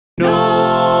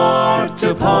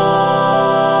apart.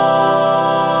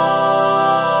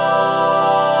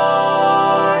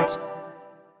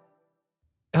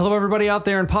 Hello, everybody out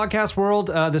there in podcast world.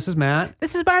 This is Matt.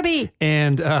 This is Barbie.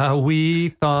 And we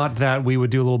thought that we would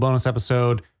do a little bonus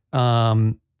episode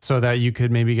so that you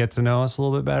could maybe get to know us a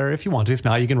little bit better if you want to. If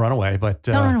not, you can run away. But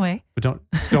don't run away. But don't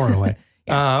run away.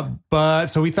 But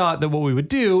so we thought that what we would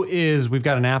do is we've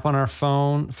got an app on our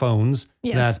phones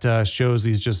that shows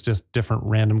these just different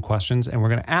random questions, and we're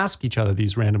going to ask each other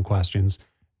these random questions.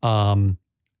 And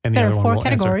there are 4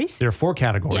 categories. There are 4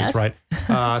 categories, yes. Right?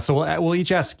 So we'll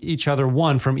each ask each other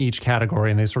one from each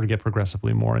category, and they sort of get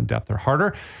progressively more in depth or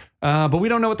harder. But we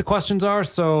don't know what the questions are,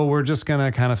 so we're just going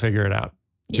to kind of figure it out.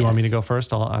 Do you want me to go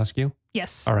first? I'll ask you.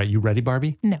 Yes. All right. You ready,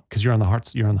 Barbie? No. Because you're on the hot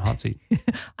seat.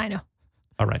 I know.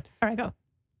 All right. All right, go.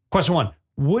 Question 1.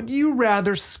 Would you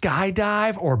rather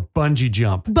skydive or bungee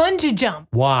jump? Bungee jump.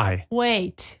 Why?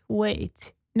 Wait.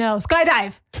 No,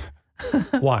 skydive.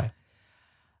 Why?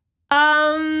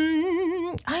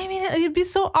 I mean, it'd be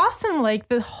so awesome, like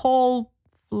the whole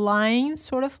flying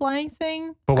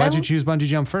thing. But why'd you choose bungee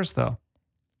jump first, though?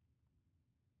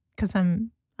 Because I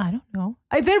don't know.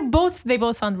 They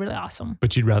both sound really awesome.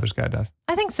 But you'd rather skydive?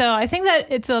 I think so. I think that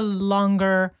it's a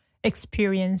longer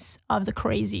experience of the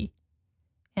crazy.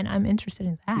 And I'm interested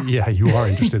in that. Yeah, you are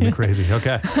interested in the crazy.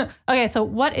 Okay. Okay, so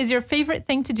what is your favorite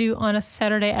thing to do on a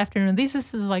Saturday afternoon? This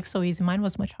is like so easy. Mine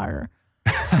was much harder.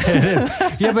 It is.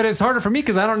 Yeah, but it's harder for me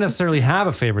because I don't necessarily have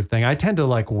a favorite thing. I tend to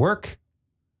like work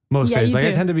most days. Like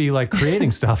I tend to be like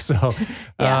creating stuff. So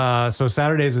so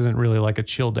Saturdays isn't really like a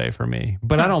chill day for me.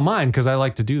 But I don't mind because I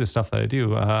like to do the stuff that I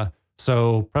do.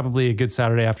 So probably a good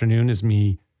Saturday afternoon is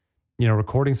me,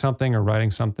 recording something or writing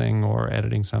something or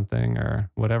editing something or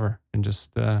whatever and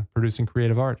just producing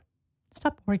creative art.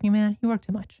 Stop working, man. You work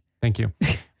too much. Thank you.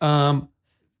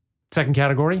 Second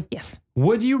category. Yes.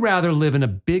 Would you rather live in a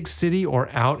big city or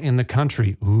out in the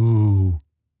country? Ooh.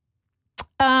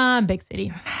 Big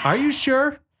city. Are you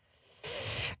sure?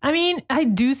 I mean, I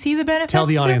do see the benefits. Tell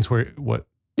the audience what.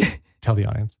 Tell the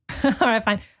audience. All right,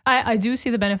 fine. I do see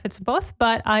the benefits of both,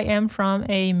 but I am from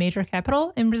a major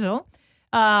capital in Brazil,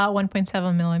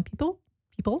 1.7 million people,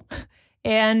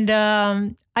 and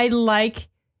I like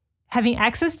having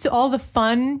access to all the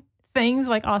fun things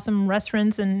like awesome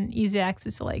restaurants and easy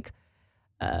access to like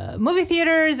movie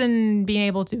theaters and being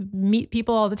able to meet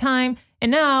people all the time.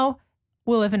 And now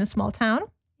we live in a small town,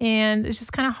 and it's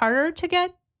just kind of harder to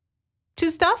get to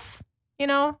stuff.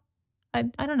 I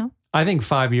don't know. I think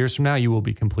 5 years from now, you will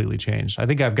be completely changed. I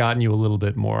think I've gotten you a little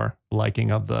bit more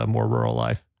liking of the more rural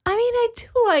life. I mean, I do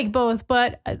like both,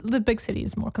 but the big city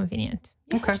is more convenient.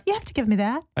 Okay. You have to give me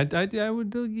that. I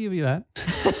would give you that.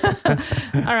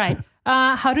 All right.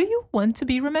 How do you want to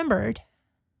be remembered?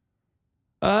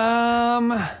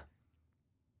 I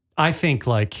think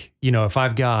like, if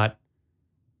I've got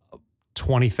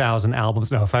 20,000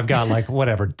 albums, if I've got like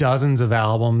whatever, dozens of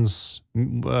albums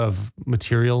of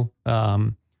material,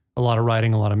 a lot of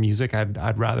writing, a lot of music,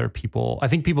 I'd rather I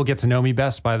think people get to know me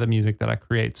best by the music that I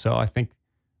create. So I think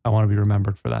I want to be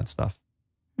remembered for that stuff.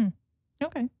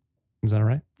 Okay. Is that all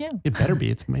right? Yeah. It better be.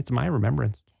 It's my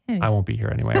remembrance. I won't be here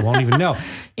anyway. I won't even know.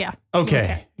 Yeah.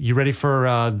 Okay. You ready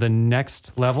for the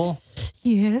next level?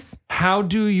 Yes. How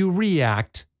do you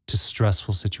react to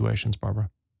stressful situations, Barbara?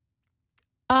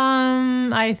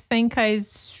 I think I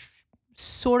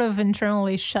sort of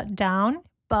internally shut down,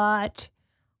 but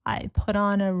I put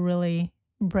on a really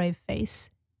brave face.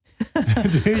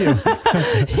 Do you?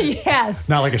 Yes.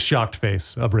 Not like a shocked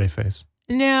face, a brave face.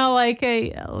 No, I'm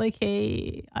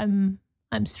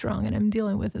strong and I'm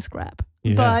dealing with this crap.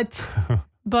 Yeah.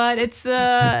 But it's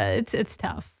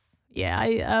tough.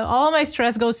 Yeah, all of my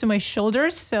stress goes to my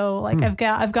shoulders, so like I've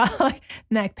got like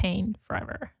neck pain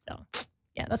forever. So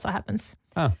yeah, that's what happens.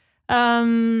 Oh.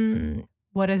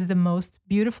 What is the most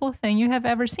beautiful thing you have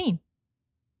ever seen?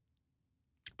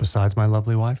 Besides my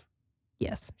lovely wife?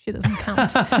 Yes, she doesn't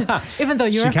count. Even though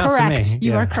you are counts correct. to me.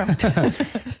 You are correct.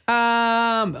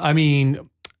 I mean,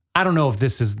 I don't know if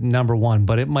this is number one,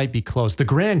 but it might be close. The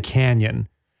Grand Canyon.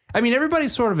 I mean, everybody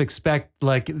sort of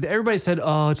everybody said,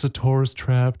 oh, it's a tourist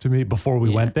trap to me before we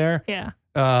went there. Yeah.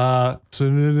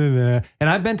 And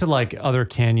I've been to like other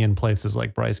canyon places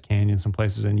like Bryce Canyon, some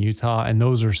places in Utah, and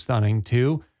those are stunning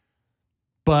too.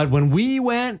 But when we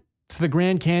went to the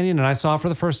Grand Canyon and I saw it for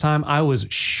the first time, I was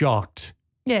shocked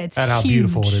it's at how huge.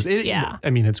 beautiful it is. Yeah.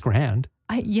 I mean, it's grand.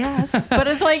 Yes, but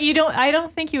it's like I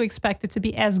don't think you expect it to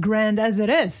be as grand as it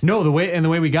is. No, the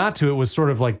way we got to it was sort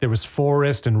of like there was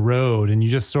forest and road, and you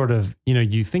just sort of,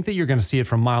 you think that you're going to see it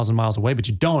from miles and miles away, but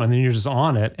you don't, and then you're just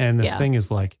on it, and this thing is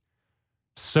like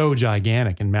so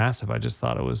gigantic and massive. I just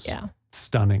thought it was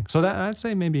stunning. So that I'd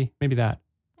say maybe that.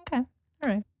 All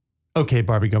right. Okay,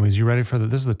 Barbie Gummies, you ready for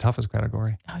this? Is the toughest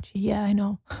category. Oh, gee, yeah, I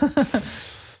know.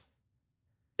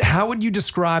 How would you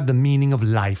describe the meaning of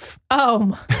life?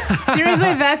 Oh,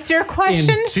 seriously, that's your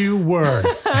question? In 2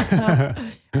 words.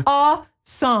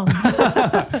 Awesome.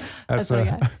 That's what I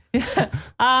got. Yeah.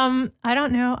 I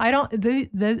don't know. I don't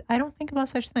think about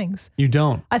such things. You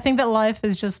don't? I think that life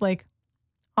is just like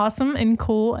awesome and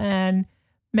cool and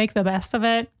make the best of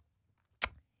it.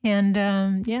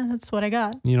 And yeah, that's what I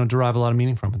got. You don't derive a lot of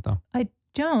meaning from it, though. I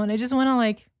don't. I just want to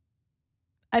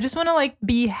like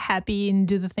be happy and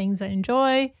do the things I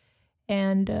enjoy,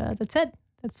 and that's it.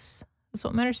 That's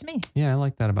what matters to me. Yeah, I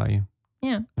like that about you.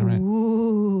 Yeah. All right.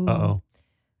 Ooh. Uh-oh.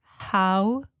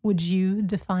 How would you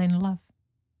define love?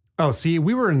 Oh, see,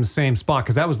 we were in the same spot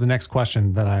because that was the next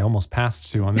question that I almost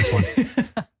passed to on this one.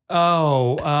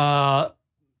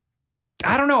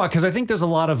 I don't know, because I think there's a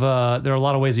lot of there are a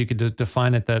lot of ways you could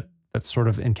define it that sort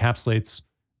of encapsulates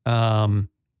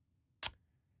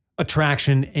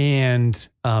attraction and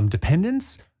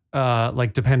dependence.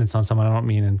 Like dependence on someone. I don't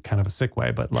mean in kind of a sick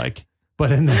way, but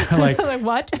in the, like like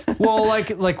what? Well,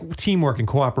 like teamwork and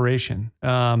cooperation.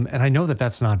 And I know that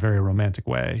that's not a very romantic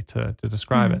way to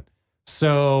describe it.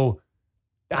 So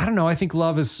I don't know. I think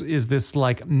love is this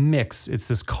like mix. It's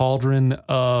this cauldron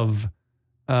of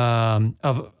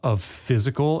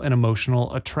physical and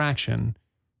emotional attraction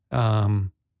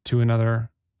to another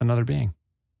being.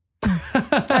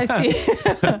 I see.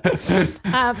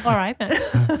 All right then.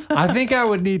 I think I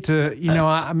would need to,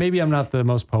 maybe I'm not the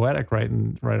most poetic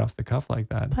right off the cuff like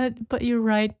that. But you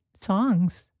write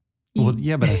songs. Well,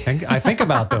 yeah, but I think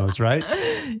about those, right?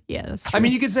 Yeah, that's true. I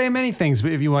mean, you could say many things,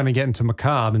 but if you want to get into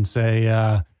macabre and say,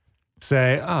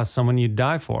 oh, someone you'd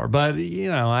die for. But,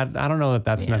 I don't know that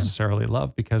that's necessarily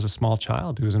love, because a small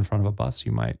child who's in front of a bus,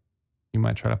 you might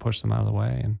try to push them out of the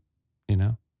way. And,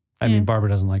 I mean, Barbara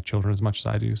doesn't like children as much as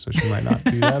I do, so she might not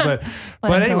do that.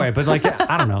 But anyway, but like,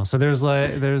 I don't know. So there's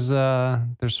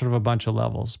sort of a bunch of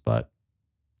levels, but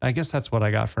I guess that's what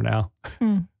I got for now.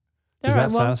 Does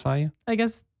that satisfy you? I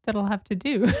guess that'll have to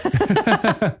do.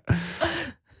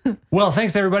 Well,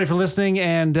 thanks everybody for listening,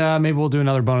 and maybe we'll do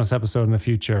another bonus episode in the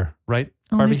future, right?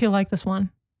 Only Barbie? if you like this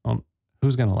one.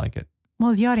 Who's gonna like it?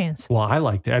 Well, the audience. Well, I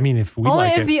liked it. I mean, if we only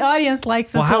like if the audience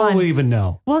likes this one. Well, how will we even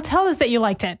know? Well, tell us that you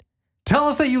liked it. Tell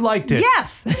us that you liked it.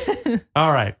 Yes.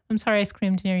 All right. I'm sorry I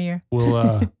screamed in your ear.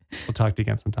 We'll talk to you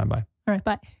again sometime. Bye. All right.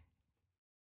 Bye.